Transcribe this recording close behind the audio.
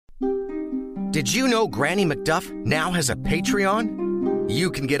Did you know Granny McDuff now has a Patreon?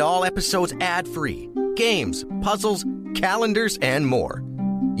 You can get all episodes ad-free, games, puzzles, calendars, and more.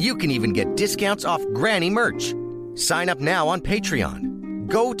 You can even get discounts off Granny merch. Sign up now on Patreon.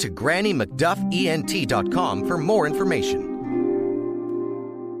 Go to GrannyMcDuffENT.com for more information.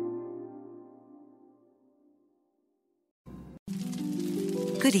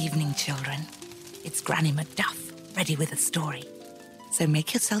 Good evening, children. It's Granny McDuff, ready with a story. So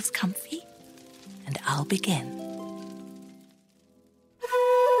make yourselves comfy, and I'll begin.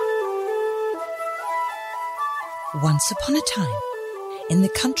 Once upon a time, in the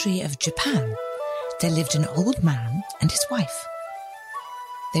country of Japan, there lived an old man and his wife.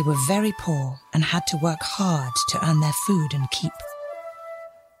 They were very poor and had to work hard to earn their food and keep.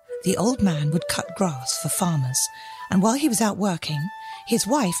 The old man would cut grass for farmers, and while he was out working, his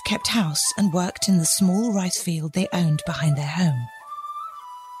wife kept house and worked in the small rice field they owned behind their home.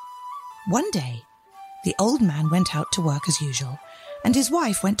 One day, the old man went out to work as usual, and his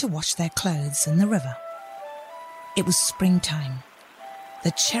wife went to wash their clothes in the river. It was springtime.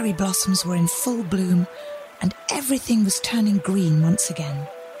 The cherry blossoms were in full bloom, and everything was turning green once again.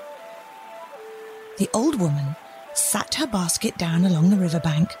 The old woman sat her basket down along the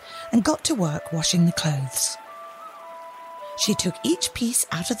riverbank and got to work washing the clothes. She took each piece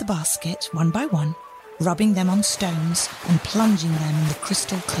out of the basket one by one, rubbing them on stones and plunging them in the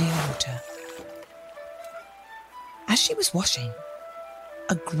crystal clear water. As she was washing,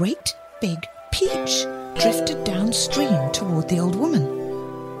 a great big peach drifted downstream toward the old woman.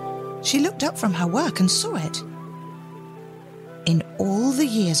 She looked up from her work and saw it. In all the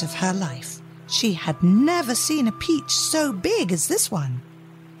years of her life, she had never seen a peach so big as this one.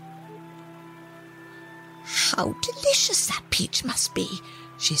 "How delicious that peach must be,"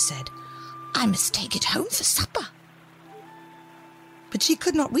 she said. "I must take it home for supper." But she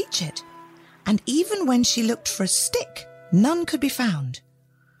could not reach it, and even when she looked for a stick, none could be found.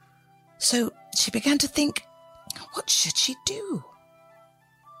 So she began to think, what should she do?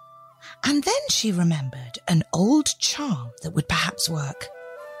 And then she remembered an old charm that would perhaps work.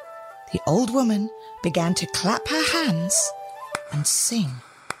 The old woman began to clap her hands and sing.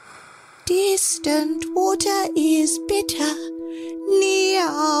 "Distant water is bitter, near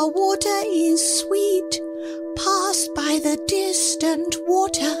water is sweet. Pass by the distant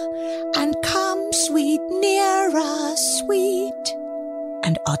water and come sweet nearer sweet."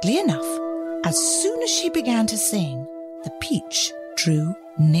 And oddly enough, as soon as she began to sing, the peach drew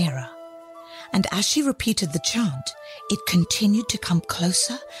nearer. And as she repeated the chant, it continued to come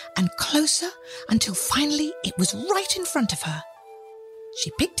closer and closer until finally it was right in front of her.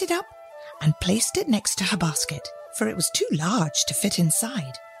 She picked it up and placed it next to her basket, for it was too large to fit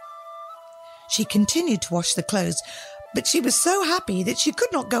inside. She continued to wash the clothes, but she was so happy that she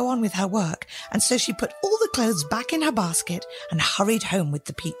could not go on with her work, and so she put all the clothes back in her basket and hurried home with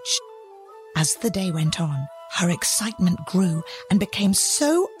the peach. As the day went on, her excitement grew and became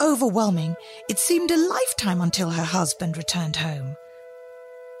so overwhelming it seemed a lifetime until her husband returned home.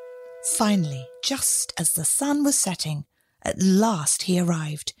 Finally, just as the sun was setting, at last he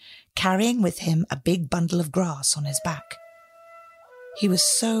arrived, carrying with him a big bundle of grass on his back. He was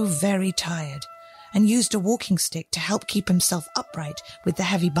so very tired and used a walking stick to help keep himself upright with the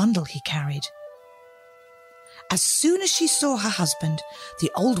heavy bundle he carried. As soon as she saw her husband,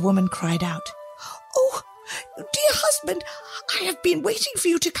 the old woman cried out, "Oh, dear husband, I have been waiting for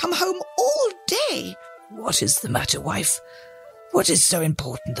you to come home all day." "What is the matter, wife? What is so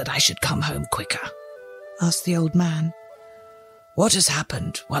important that I should come home quicker?" asked the old man. "What has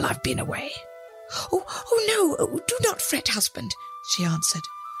happened while I've been away?" Oh no, do not fret, husband," she answered.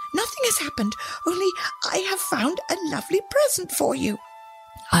 "Nothing has happened, only I have found a lovely present for you."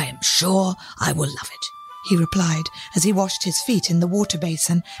 "I am sure I will love it," he replied as he washed his feet in the water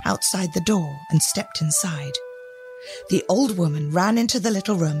basin outside the door and stepped inside. The old woman ran into the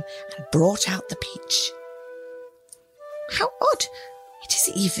little room and brought out the peach. "How odd! It is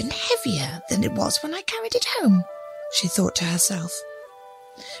even heavier than it was when I carried it home," she thought to herself.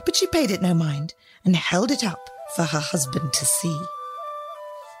 But she paid it no mind and held it up for her husband to see.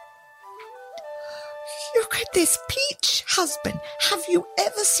 "Look at this peach, husband. Have you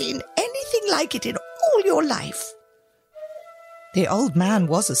ever seen anything like it in all your life?" The old man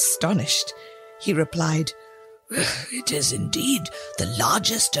was astonished. He replied, "It is indeed the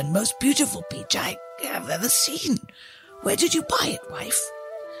largest and most beautiful peach I have ever seen. Where did you buy it, wife?"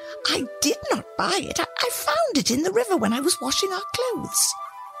 "I did not buy it. I found it in the river when I was washing our clothes."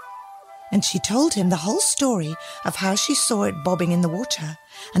 And she told him the whole story of how she saw it bobbing in the water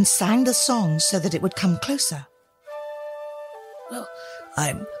and sang the song so that it would come closer. "Well,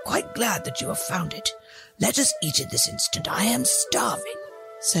 I'm quite glad that you have found it. Let us eat it this instant. I am starving,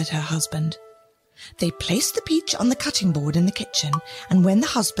 said her husband. They placed the peach on the cutting board in the kitchen, and when the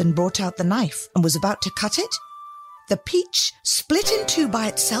husband brought out the knife and was about to cut it, the peach split in two by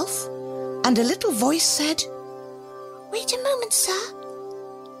itself, and a little voice said, "Wait a moment, sir."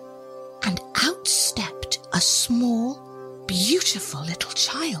 And out stepped a small, beautiful little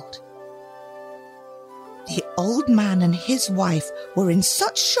child. The old man and his wife were in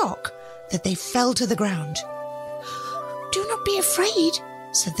such shock that they fell to the ground. "Do not be afraid,"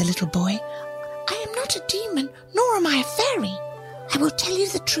 said the little boy. "I am not a demon, nor am I a fairy. I will tell you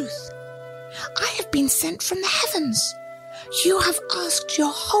the truth. I have been sent from the heavens. You have asked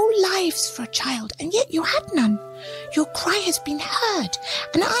your whole lives for a child, and yet you had none. Your cry has been heard,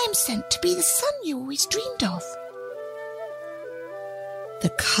 and I am sent to be the son you always dreamed of." The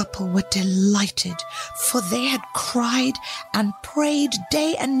couple were delighted, for they had cried and prayed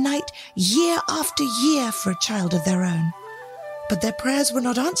day and night, year after year, for a child of their own. But their prayers were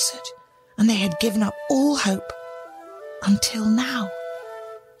not answered, and they had given up all hope until now.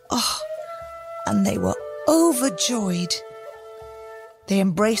 Oh, and they were overjoyed. They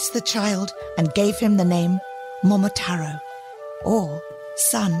embraced the child and gave him the name Momotaro, or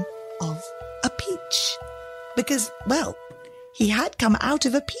son of a peach, because, well, he had come out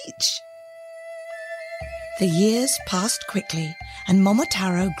of a peach. The years passed quickly, and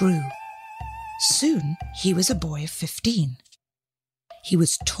Momotaro grew. Soon he was a boy of 15. He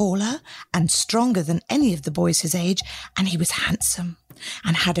was taller and stronger than any of the boys his age, and he was handsome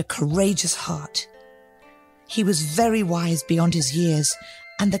and had a courageous heart. He was very wise beyond his years,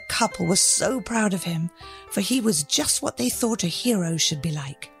 and the couple was so proud of him, for he was just what they thought a hero should be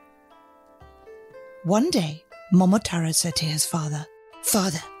like. One day, Momotaro said to his father,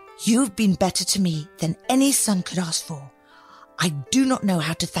 "Father, you've been better to me than any son could ask for. I do not know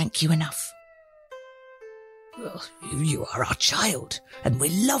how to thank you enough." "Well, you are our child, and we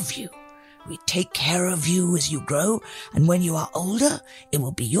love you. We take care of you as you grow, and when you are older, it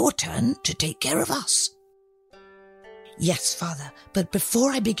will be your turn to take care of us." "Yes, Father, but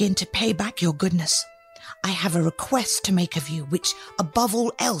before I begin to pay back your goodness, I have a request to make of you, which, above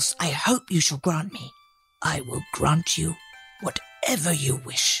all else, I hope you shall grant me." "I will grant you whatever you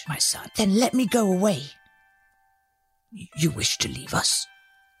wish, my son." "Then let me go away." "You wish to leave us?"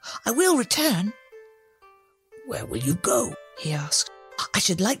 "I will return." "Where will you go?" he asked. "I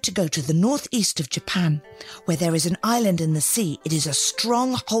should like to go to the northeast of Japan, where there is an island in the sea. It is a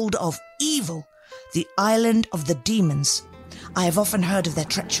stronghold of evil, the island of the demons. I have often heard of their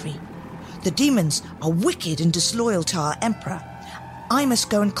treachery. The demons are wicked and disloyal to our emperor. I must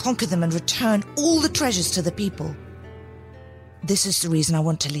go and conquer them and return all the treasures to the people. This is the reason I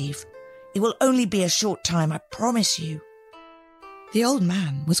want to leave. It will only be a short time, I promise you." The old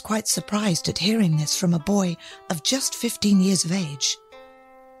man was quite surprised at hearing this from a boy of just 15 years of age.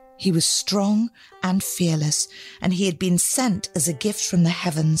 He was strong and fearless, and he had been sent as a gift from the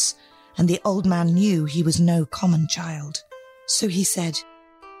heavens, and the old man knew he was no common child. So he said,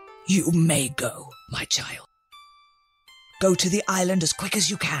 "You may go, my child. Go to the island as quick as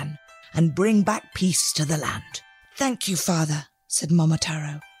you can, and bring back peace to the land." "Thank you, Father," said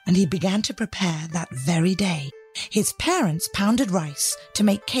Momotaro, and he began to prepare that very day. His parents pounded rice to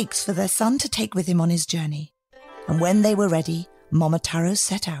make cakes for their son to take with him on his journey. And when they were ready, Momotaro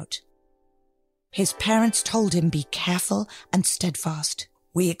set out. His parents told him, "Be careful and steadfast.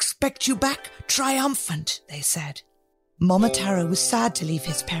 We expect you back triumphant," they said. Momotaro was sad to leave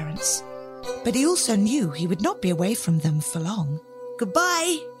his parents, but he also knew he would not be away from them for long.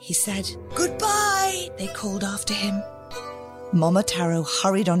 "Goodbye," he said. "Goodbye," they called after him. Momotaro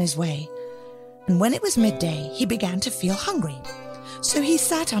hurried on his way, and when it was midday, he began to feel hungry. So he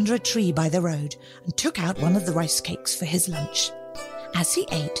sat under a tree by the road and took out one of the rice cakes for his lunch. As he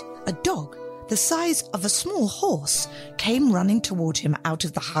ate, a dog, the size of a small horse, came running toward him out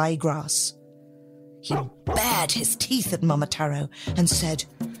of the high grass. He bared his teeth at Momotaro and said,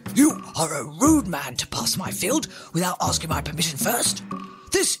 "You are a rude man to pass my field without asking my permission first.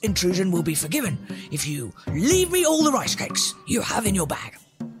 This intrusion will be forgiven if you leave me all the rice cakes you have in your bag.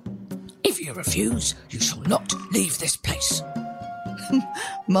 If you refuse, you shall not leave this place."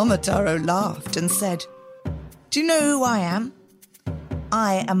 Momotaro laughed and said, "Do you know who I am?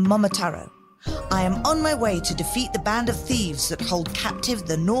 I am Momotaro. I am on my way to defeat the band of thieves that hold captive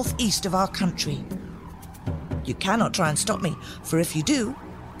the northeast of our country. You cannot try and stop me, for if you do,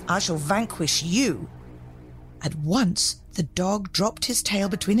 I shall vanquish you." At once, the dog dropped his tail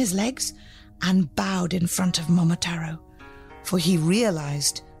between his legs and bowed in front of Momotaro, for he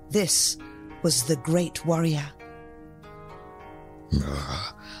realized this was the great warrior.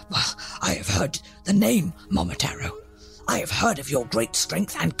 Well, I have heard the name Momotaro. I have heard of your great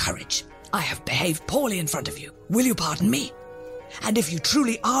strength and courage. I have behaved poorly in front of you. Will you pardon me? And if you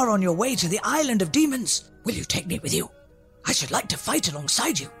truly are on your way to the island of demons, will you take me with you? I should like to fight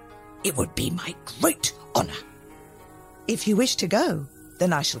alongside you. It would be my great honor. If you wish to go,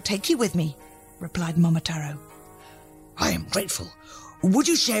 then I shall take you with me, replied Momotaro. I am grateful. Would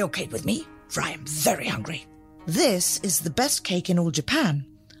you share your cake with me? For I am very hungry. This is the best cake in all Japan.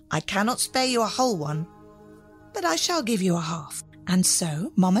 I cannot spare you a whole one, but I shall give you a half. And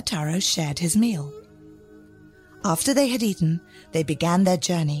so Momotaro shared his meal. After they had eaten, they began their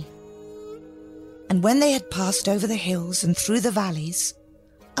journey. And when they had passed over the hills and through the valleys,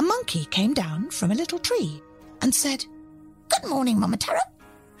 a monkey came down from a little tree and said, Good morning, Momotaro.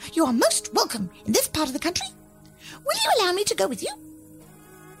 You are most welcome in this part of the country. Will you allow me to go with you?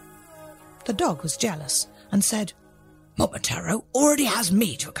 The dog was jealous and said, Momotaro already has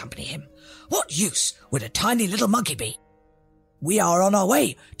me to accompany him. What use would a tiny little monkey be? We are on our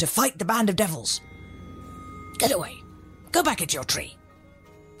way to fight the band of devils. Get away. Go back into your tree.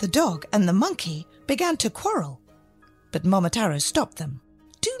 The dog and the monkey began to quarrel, but Momotaro stopped them.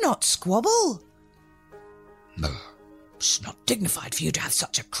 Do not squabble. It's not dignified for you to have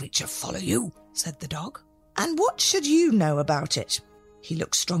such a creature follow you, said the dog. And what should you know about it? He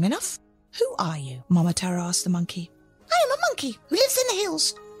looks strong enough. Who are you? Momotaro asked the monkey. I am a monkey who lives in the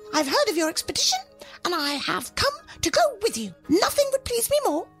hills. I've heard of your expedition, and I have come to go with you. Nothing would please me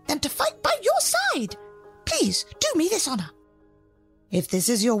more than to fight by your side. Please do me this honor. If this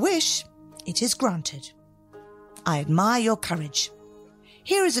is your wish, it is granted. I admire your courage.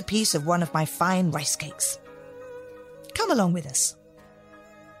 Here is a piece of one of my fine rice cakes. Come along with us.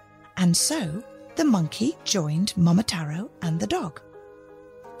 And so the monkey joined Momotaro and the dog.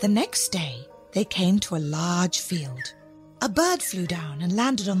 The next day, they came to a large field. A bird flew down and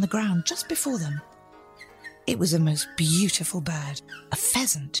landed on the ground just before them. It was a most beautiful bird, a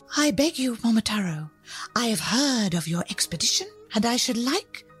pheasant. I beg you, Momotaro, I have heard of your expedition, and I should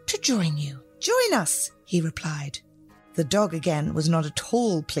like to join you. Join us, he replied. The dog again was not at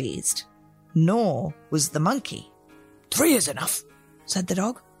all pleased, nor was the monkey. 3 is enough, said the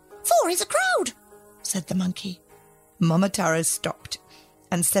dog. 4 is a crowd, said the monkey. Momotaro stopped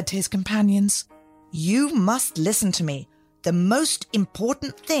and said to his companions, You must listen to me. The most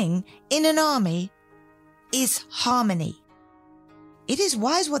important thing in an army is harmony. It is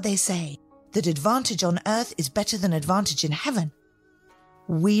wise what they say, that advantage on earth is better than advantage in heaven.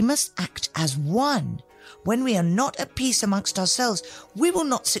 We must act as one. When we are not at peace amongst ourselves, we will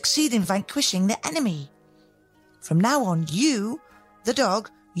not succeed in vanquishing the enemy. From now on, you, the dog,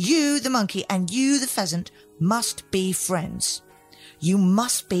 you, the monkey, and you, the pheasant, must be friends. You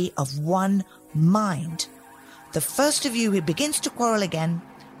must be of one mind. The first of you who begins to quarrel again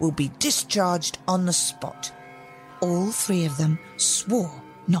will be discharged on the spot. All 3 of them swore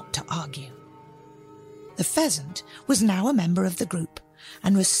not to argue. The pheasant was now a member of the group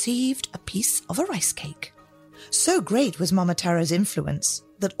and received a piece of a rice cake. So great was Momotaro's influence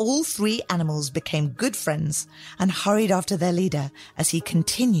that all 3 animals became good friends and hurried after their leader as he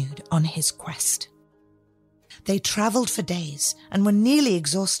continued on his quest. They travelled for days and were nearly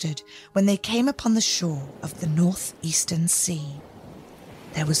exhausted when they came upon the shore of the northeastern sea.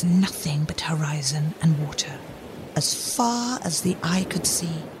 There was nothing but horizon and water, as far as the eye could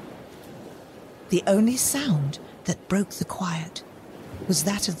see. The only sound that broke the quiet was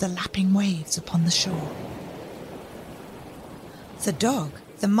that of the lapping waves upon the shore. The dog,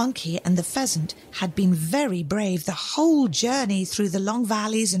 the monkey, and the pheasant had been very brave the whole journey through the long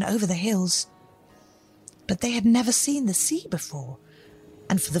valleys and over the hills. But they had never seen the sea before,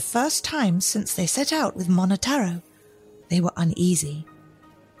 and for the first time since they set out with Momotaro, they were uneasy.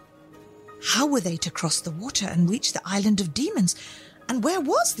 How were they to cross the water and reach the island of demons? And where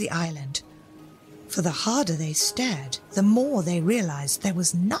was the island? For the harder they stared, the more they realized there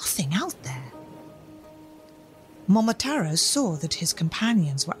was nothing out there. Momotaro saw that his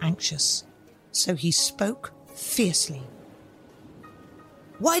companions were anxious, so he spoke fiercely.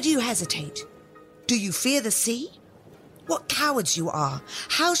 Why do you hesitate? Do you fear the sea? What cowards you are!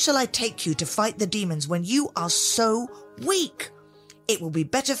 How shall I take you to fight the demons when you are so weak? It will be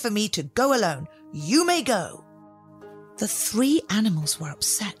better for me to go alone. You may go. The 3 animals were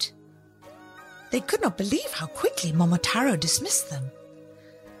upset. They could not believe how quickly Momotaro dismissed them.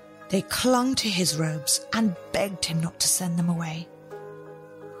 They clung to his robes and begged him not to send them away.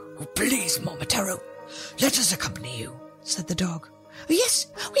 Oh, please, Momotaro, let us accompany you, said the dog. Yes,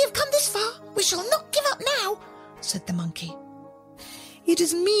 we have come this far. We shall not give up now, said the monkey. It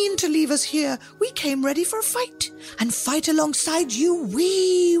is mean to leave us here. We came ready for a fight, and fight alongside you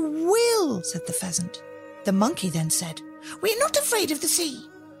we will, said the pheasant. The monkey then said, We're not afraid of the sea.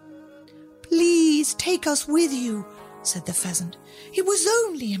 Please take us with you, said the pheasant. It was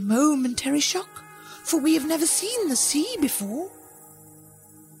only a momentary shock, for we have never seen the sea before.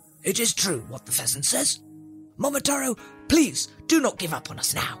 It is true what the pheasant says. Momotaro, please do not give up on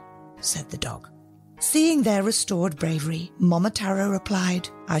us now, said the dog. Seeing their restored bravery, Momotaro replied,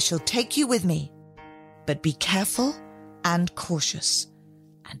 I shall take you with me, but be careful and cautious,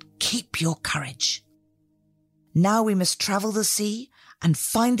 and keep your courage. Now we must travel the sea and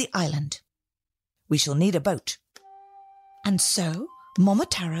find the island. We shall need a boat. And so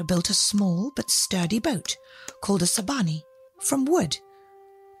Momotaro built a small but sturdy boat called a sabani from wood.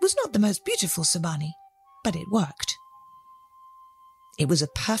 It was not the most beautiful sabani, but it worked. It was a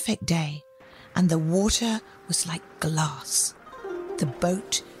perfect day, and the water was like glass. The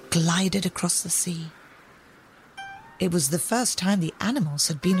boat glided across the sea. It was the first time the animals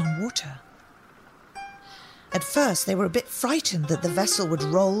had been on water. At first they were a bit frightened that the vessel would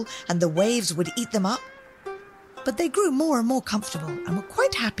roll and the waves would eat them up, but they grew more and more comfortable and were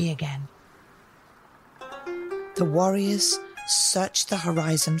quite happy again. The warriors searched the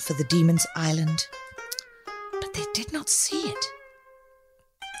horizon for the demon's island, but they did not see it.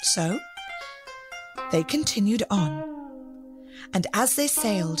 So they continued on, and as they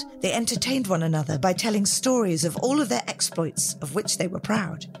sailed, they entertained one another by telling stories of all of their exploits of which they were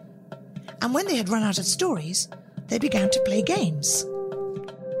proud. And when they had run out of stories, they began to play games.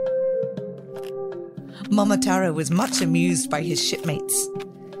 Momotaro was much amused by his shipmates,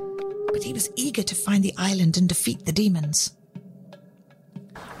 but he was eager to find the island and defeat the demons.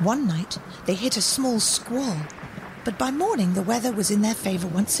 One night, they hit a small squall, but by morning the weather was in their favour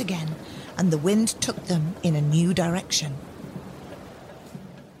once again, and the wind took them in a new direction.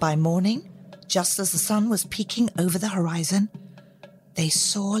 By morning, just as the sun was peeking over the horizon, they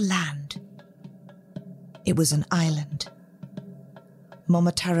saw land. It was an island.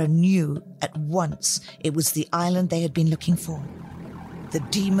 Momotaro knew at once it was the island they had been looking for, the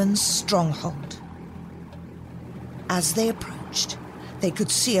demon's stronghold. As they approached, they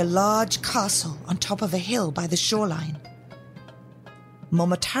could see a large castle on top of a hill by the shoreline.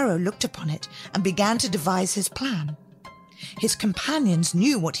 Momotaro looked upon it and began to devise his plan. His companions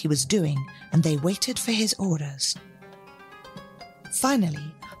knew what he was doing, and they waited for his orders.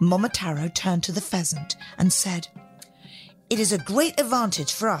 Finally, Momotaro turned to the pheasant and said, It is a great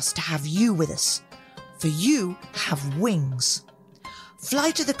advantage for us to have you with us, for you have wings.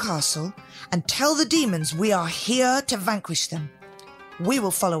 Fly to the castle and tell the demons we are here to vanquish them. We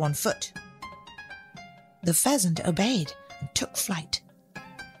will follow on foot. The pheasant obeyed and took flight.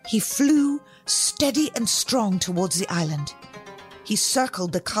 He flew steady and strong towards the island. He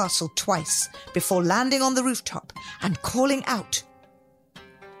circled the castle twice before landing on the rooftop and calling out,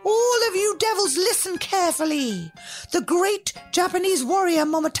 All of you devils, listen carefully. The great Japanese warrior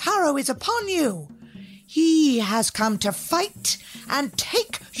Momotaro is upon you. He has come to fight and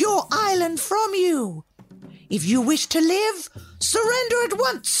take your island from you. If you wish to live, surrender at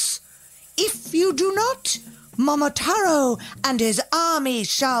once. If you do not, Momotaro and his army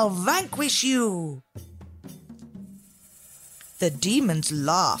shall vanquish you. The demons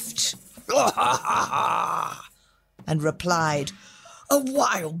laughed and replied, A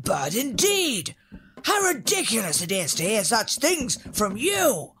wild bird indeed! How ridiculous it is to hear such things from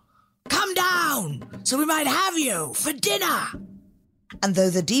you! Come down, so we might have you for dinner! And though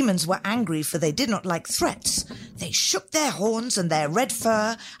the demons were angry, for they did not like threats, they shook their horns and their red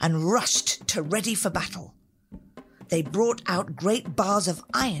fur and rushed to ready for battle. They brought out great bars of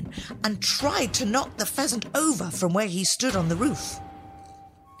iron and tried to knock the pheasant over from where he stood on the roof.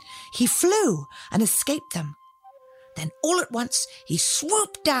 He flew and escaped them. Then all at once he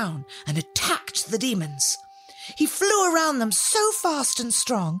swooped down and attacked the demons. He flew around them so fast and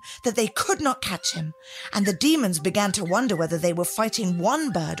strong that they could not catch him, and the demons began to wonder whether they were fighting one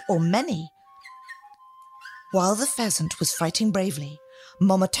bird or many. While the pheasant was fighting bravely,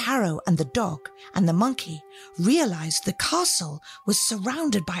 Momotaro and the dog and the monkey realized the castle was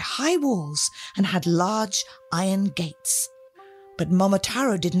surrounded by high walls and had large iron gates. But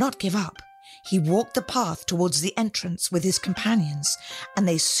Momotaro did not give up. He walked the path towards the entrance with his companions, and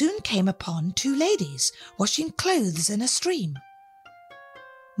they soon came upon two ladies washing clothes in a stream.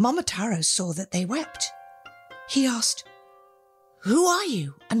 Momotaro saw that they wept. He asked, "Who are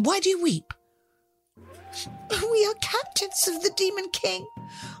you, and why do you weep?" We are captives of the Demon King.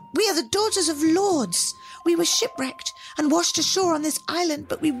 We are the daughters of lords. We were shipwrecked and washed ashore on this island,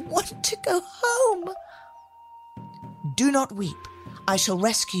 but we want to go home. "Do not weep. I shall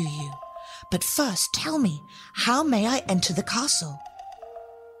rescue you. But first tell me, how may I enter the castle?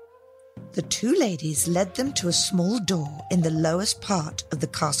 The two ladies led them to a small door in the lowest part of the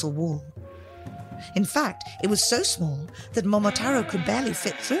castle wall. In fact, it was so small that Momotaro could barely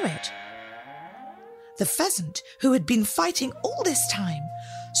fit through it. The pheasant, who had been fighting all this time,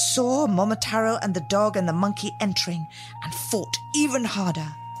 saw Momotaro and the dog and the monkey entering and fought even harder.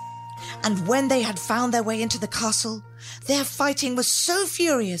 And when they had found their way into the castle, their fighting was so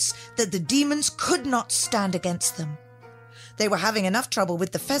furious that the demons could not stand against them. They were having enough trouble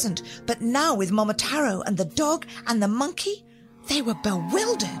with the pheasant, but now with Momotaro and the dog and the monkey, they were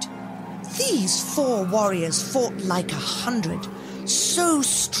bewildered. These 4 warriors fought like 100, so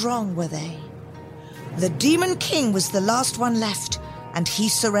strong were they. The Demon King was the last one left, and he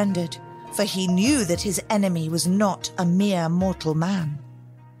surrendered, for he knew that his enemy was not a mere mortal man.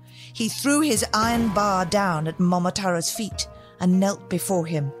 He threw his iron bar down at Momotaro's feet and knelt before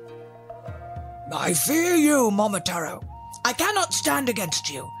him. I fear you, Momotaro. I cannot stand against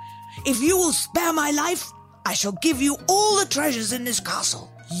you. If you will spare my life, I shall give you all the treasures in this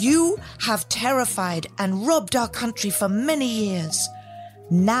castle. You have terrified and robbed our country for many years.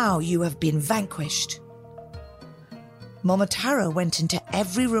 Now you have been vanquished. Momotaro went into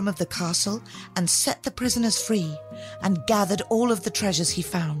every room of the castle and set the prisoners free and gathered all of the treasures he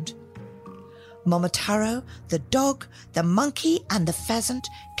found. Momotaro, the dog, the monkey, and the pheasant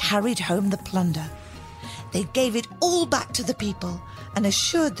carried home the plunder. They gave it all back to the people and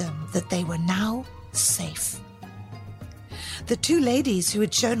assured them that they were now safe. The two ladies who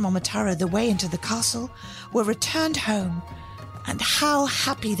had shown Momotaro the way into the castle were returned home, and how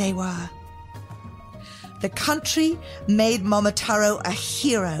happy they were. The country made Momotaro a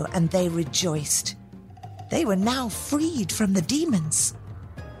hero, and they rejoiced. They were now freed from the demons,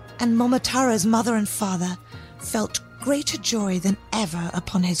 and Momotaro's mother and father felt greater joy than ever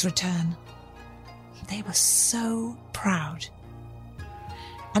upon his return. They were so proud.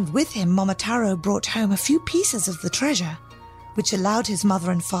 And with him, Momotaro brought home a few pieces of the treasure, which allowed his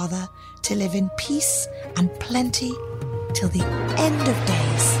mother and father to live in peace and plenty till the end of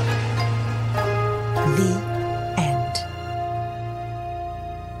days. The end.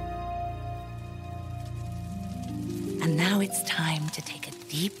 And now it's time to take a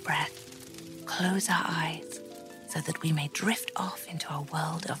deep breath, close our eyes, so that we may drift off into a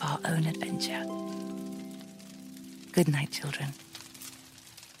world of our own adventure. Good night, children.